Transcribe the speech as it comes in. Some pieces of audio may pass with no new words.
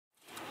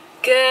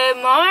Good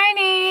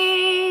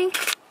morning.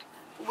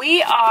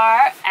 We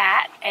are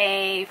at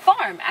a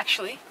farm,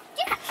 actually.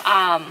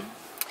 Yeah.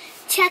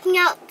 Checking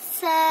out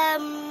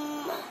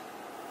some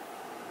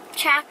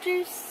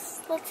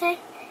tractors, let's say.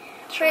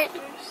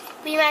 Tractors.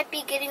 We might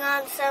be getting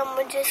on some.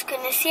 We're just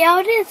gonna see how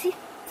it is.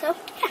 So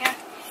yeah.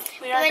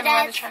 We are gonna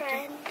ride the tractor.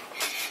 Friend.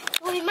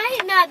 Well, we might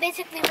not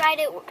basically ride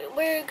it.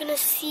 We're gonna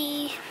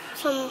see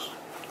some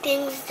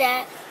things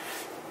that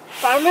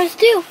farmers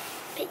do.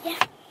 But yeah.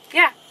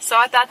 Yeah, so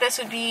I thought this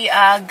would be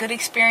a good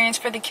experience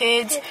for the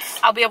kids.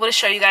 I'll be able to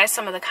show you guys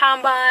some of the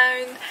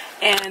combine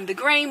and the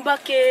grain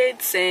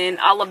buckets and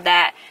all of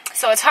that.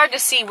 So it's hard to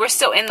see. We're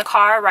still in the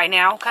car right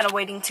now, kind of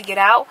waiting to get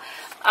out.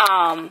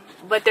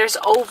 But there's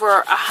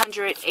over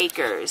 100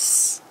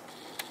 acres.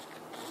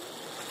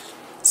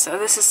 So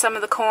this is some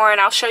of the corn.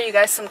 I'll show you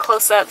guys some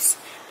close-ups.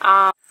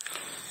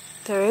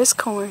 There is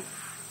corn.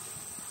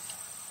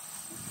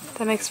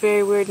 That makes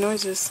very weird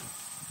noises.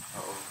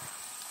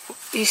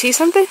 Do you see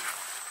something?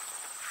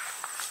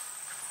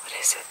 What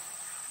is it?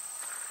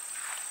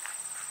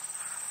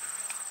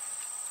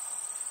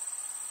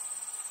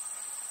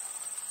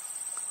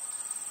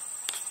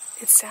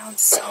 It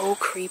sounds so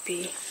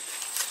creepy.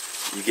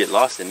 You get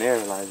lost in there,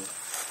 Elijah.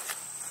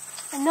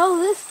 I know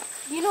this.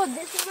 You know what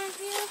this reminds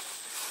me of?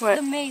 What?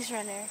 The Maze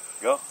Runner.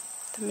 Go.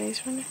 The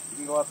Maze Runner? You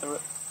can go out through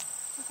it.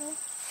 Okay.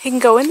 He can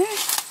go in there?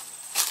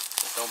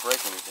 Just don't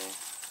break anything.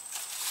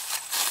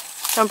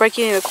 Don't break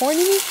any of the corn,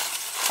 you mean?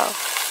 Oh.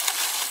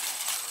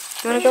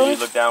 You wanna go in?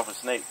 Look down for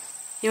snakes.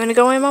 You wanna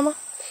go in, Mama?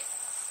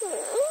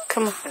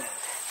 Come on.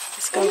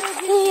 Let's go.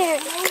 Here.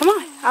 Come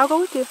on. I'll go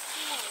with you.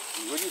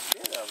 What are you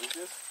scared of? It's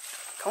just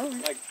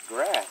Corn. like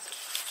grass.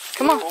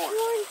 Come on.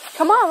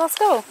 Come on, let's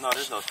go. No,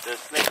 there's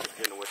snakes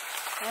in the way.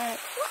 Alright.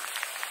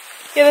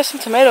 Yeah, there's some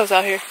tomatoes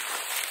out here.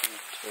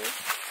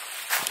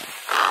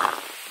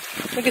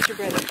 Look at your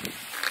brother.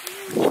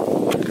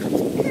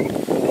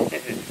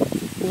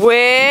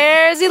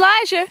 Where's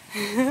Elijah?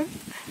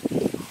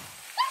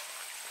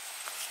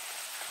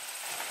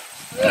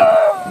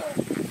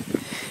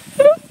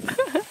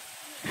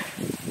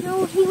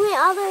 No, he went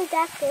all the way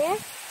back there.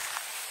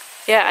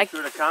 Yeah, I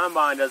Sure the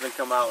combine doesn't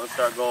come out and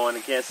start going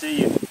and can't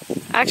see you.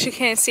 actually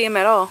can't see him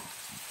at all.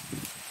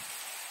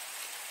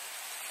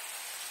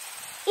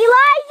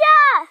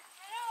 Elijah!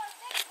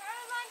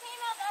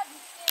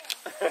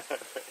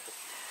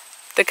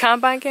 The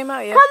combine came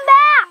out, yeah. Come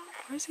back!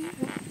 Where's he at?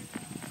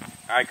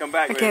 Alright, come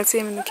back. I can't see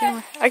him in the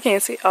camera. I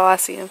can't see. Oh, I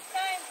see him.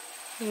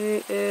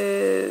 He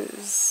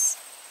is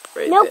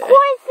right No there.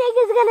 corn snake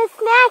is gonna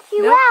snatch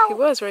you No, out. he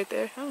was right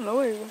there. I don't know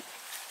where he went.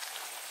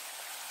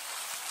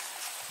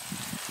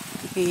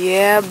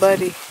 Yeah,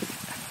 buddy.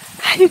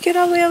 How do you get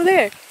all the way over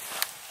there?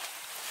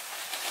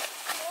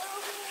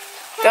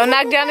 Don't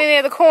knock down any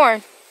of the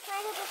corn.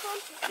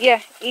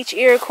 Yeah, each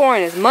ear of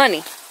corn is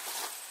money.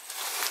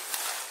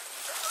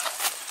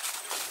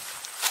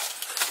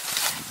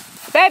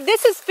 Babe,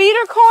 this is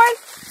feeder corn?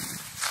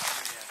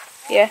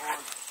 Yeah.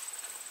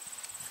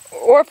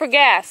 Or for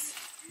gas?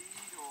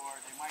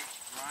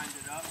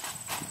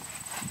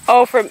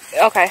 Oh,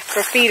 okay,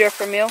 for feed or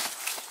for meal.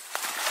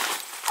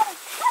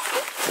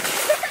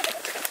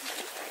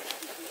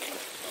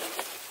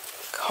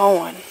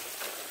 Corn.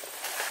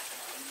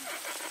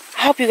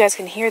 I hope you guys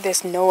can hear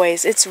this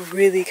noise. It's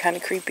really kind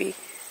of creepy.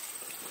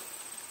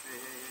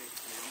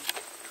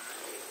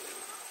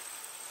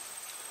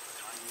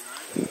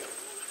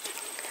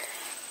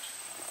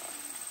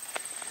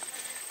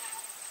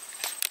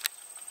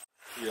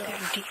 Yeah.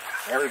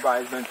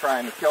 Everybody's been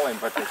trying to kill him,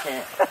 but they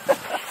can't.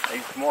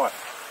 He's smart.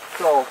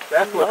 So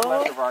that's what's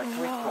left of our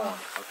sweet corn.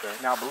 Okay.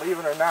 Now, believe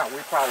it or not, we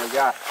probably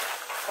got,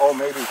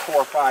 maybe 4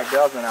 or 5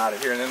 dozen out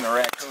of here, and then the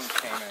raccoons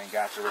came in and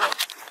got the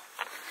rest.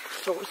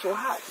 So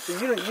how? So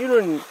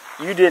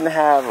you didn't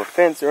have a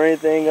fence or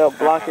anything up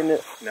blocking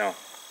it? No.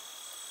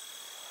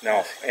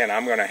 No, and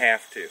I'm going to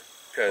have to,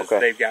 because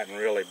they've gotten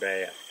really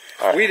bad.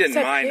 Right. We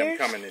didn't mind them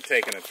coming and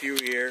taking a few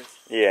years.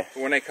 Yeah.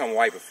 But when they come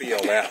wipe a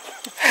field out,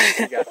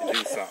 we got to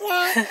do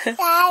something.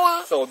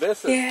 So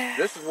this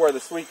is where the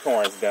sweet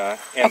corn's done,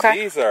 and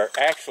these are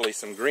actually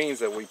some greens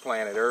that we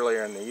planted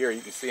earlier in the year.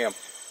 You can see them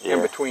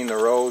in between the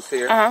rows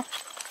here.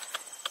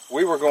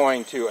 We were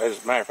going to,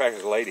 as a matter of fact,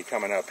 there's a lady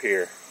coming up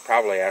here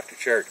probably after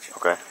church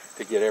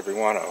to get every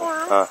one of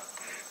them.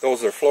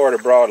 Those are Florida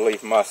broadleaf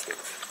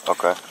mustards.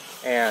 Okay.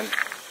 And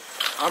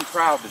I'm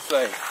proud to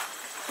say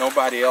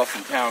nobody else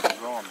in town can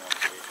grow them.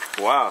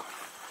 Wow.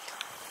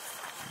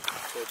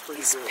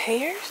 These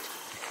pears?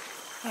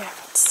 Yeah.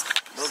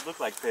 Those look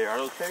like pears. Are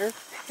those pears?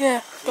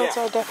 Yeah, those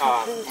are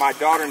definitely pears. My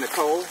daughter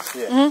Nicole,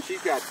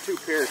 she's got 2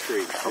 pear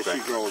trees that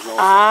she grows over.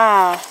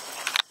 Ah.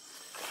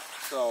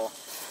 So.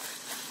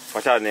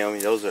 Watch out, Naomi.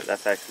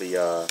 That's actually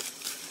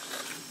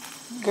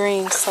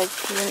greens. Like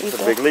you're gonna eat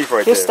it's a big leaf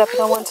right You're there.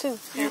 stepping on one too.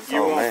 You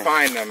won't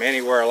find them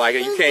anywhere like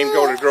it. You can't even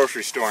go to the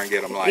grocery store and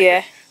get them like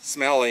it.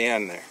 Smell the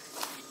end there.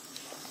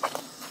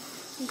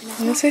 Let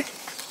me see.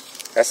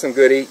 That's some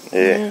good eating.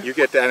 Yeah. You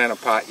get that in a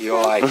pot,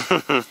 you'll like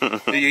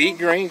it. Do you eat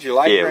greens? You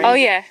like greens? Oh,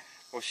 yeah.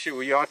 Well,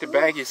 shoot, you ought to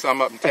bag you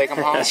some up and take them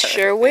home.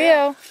 Sure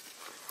will.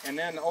 And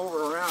then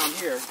over around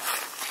here,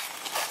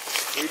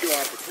 we do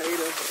our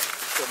potatoes,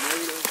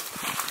 tomatoes.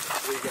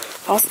 We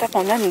got Don't step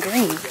on nothing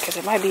green because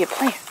it might be a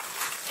plant.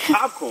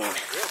 Popcorn.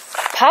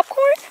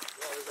 Popcorn?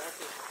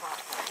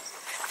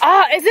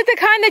 Is it the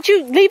kind that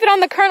you leave it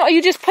on the kernel or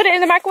you just put it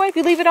in the microwave?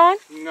 You leave it on?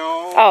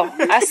 no. Oh,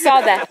 I saw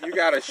that. You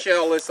got to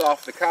shell this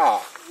off the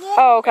cob.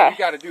 Oh, okay. You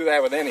got to do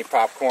that with any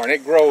popcorn.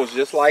 It grows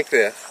just like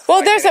this. Well,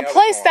 like there's a any other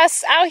place corn.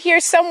 that's out here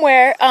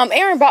somewhere.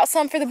 Aaron bought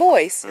some for the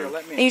boys. Here,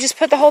 let And me you just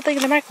put the whole thing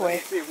in the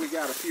microwave. see if we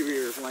got a few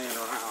ears laying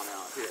around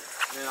out here.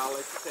 Then I'll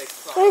let you take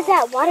some. What is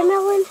that,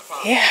 watermelon?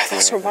 Yeah,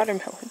 those are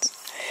watermelons.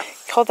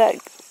 Call that.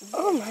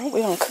 Oh no, we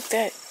don't cook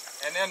that.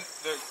 And then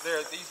there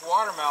are these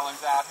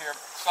watermelons out here.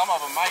 Some of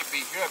them might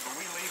be good, but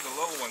we leave the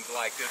little ones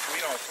like this.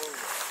 We don't fool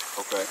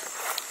them. Okay.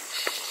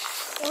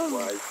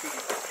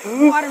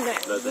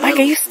 Watermelon.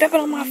 Micah, you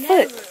stepping on my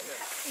foot.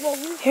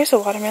 Here's a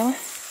watermelon.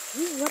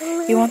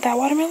 You want that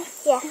watermelon?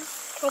 Yeah.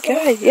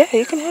 Good. Yeah,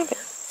 you can have it.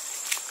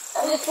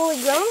 Is it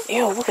fully grown?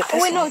 Ew, look at this.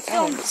 Oh, wait, no, one. it's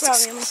still That looks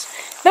grown.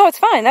 disgusting. No, it's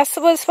fine. That's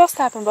what's supposed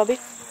to happen, Bubby.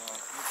 You'll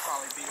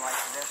probably be like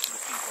the rest of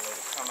the people that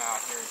have come out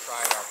here and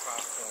tried our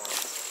popcorn.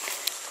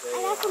 I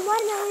got some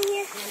watermelon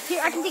here.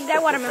 Here, I can take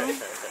that watermelon.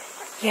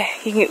 Yeah,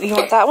 you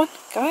want that one?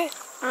 Go ahead.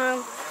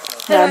 Now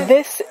Can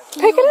this,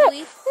 pick it up.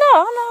 leaf?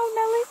 No,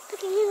 Nelly.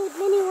 Okay, here's a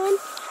mini one.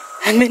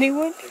 A mini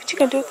one? What you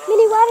gonna do?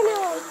 Mini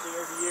watermelon.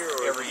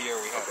 Every year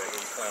we have to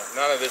replant.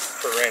 None of this is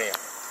perennial.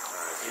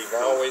 You've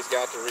always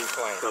got to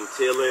replant. Come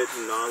till it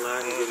and all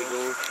that and get it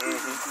going.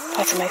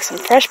 Let's make some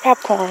fresh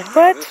popcorn.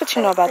 What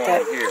you know about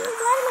that?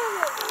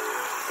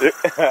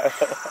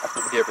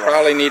 You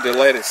probably need to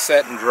let it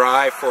set and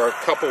dry for a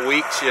couple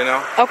weeks, you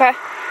know. Okay.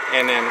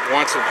 And then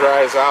once it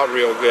dries out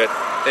real good,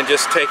 then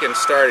just take it and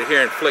start it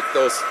here and flick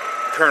those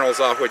kernels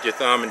off with your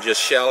thumb and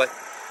just shell it.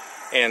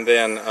 And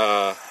then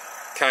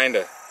kind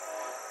of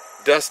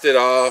dust it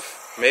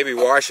off, maybe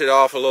wash it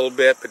off a little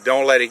bit, but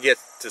don't let it get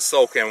to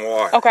soak in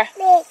water. Okay.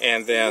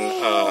 And then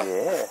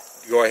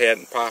go ahead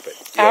and pop it.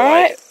 All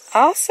right.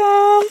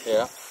 Awesome.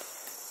 Yeah.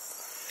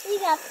 We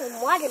got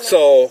some watermelon.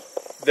 So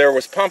there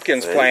was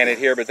pumpkins planted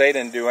here, but they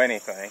didn't do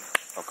anything.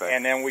 Okay.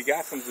 And then we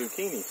got some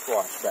zucchini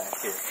squash back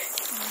here.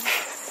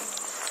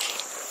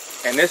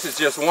 And this is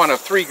just one of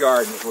 3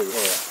 gardens we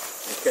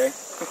have. Okay?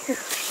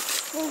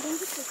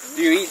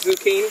 Do you eat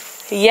zucchini?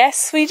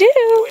 Yes, we do.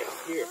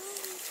 Here.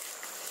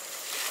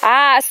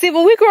 See,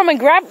 when we grew them in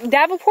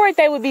Davenport,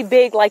 they would be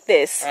big like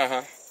this.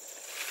 Uh-huh.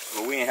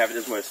 But we ain't have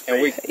this much space.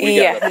 And we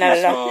Yeah, got a not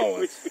few at all. small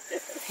ones.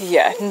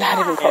 Yeah, not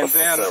even And close.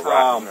 then,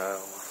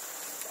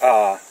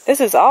 This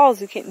is all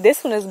zucchini.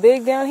 This one is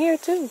big down here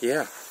too.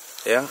 yeah.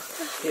 Yeah.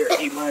 Here,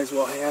 you might as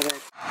well have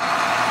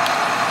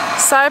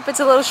that. Sorry if it's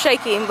a little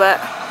shaky, but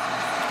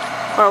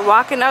we're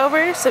walking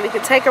over so we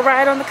can take a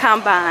ride on the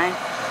combine.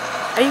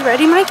 Are you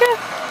ready, Micah?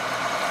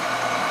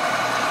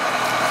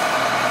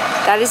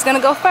 Daddy's gonna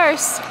go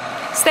first.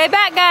 Stay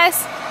back,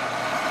 guys.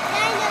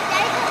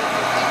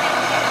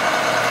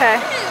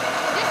 Okay.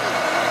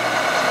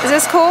 Is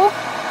this cool?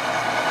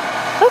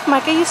 Look,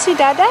 Micah, you see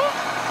Dada?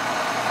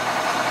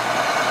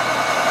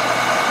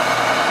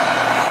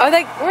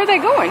 Where are they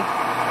going?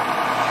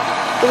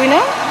 Do we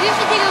know? We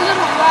should take a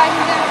little ride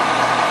in there.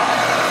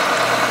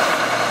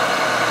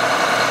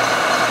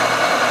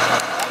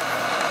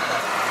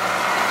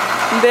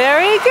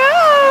 There he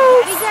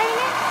goes. Daddy driving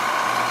it?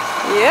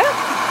 Yep.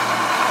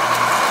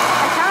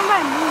 The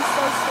combine moves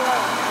so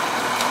slow.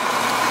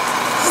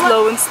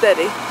 Slow and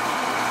steady.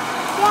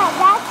 Yeah,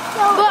 that's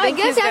so. But I think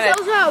guess he's that's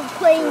also how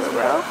planes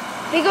go.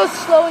 They go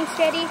slow and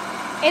steady,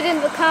 and then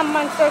the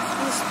combine starts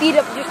to speed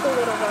up just a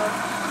little bit,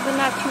 but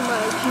not too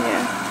much.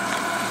 Yeah.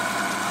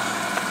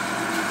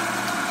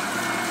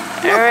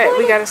 All right,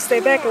 we gotta stay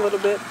back a little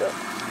bit, but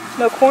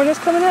no corn is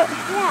coming up.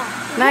 Yeah.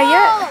 Not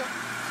yet.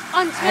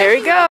 Until Here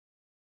we go.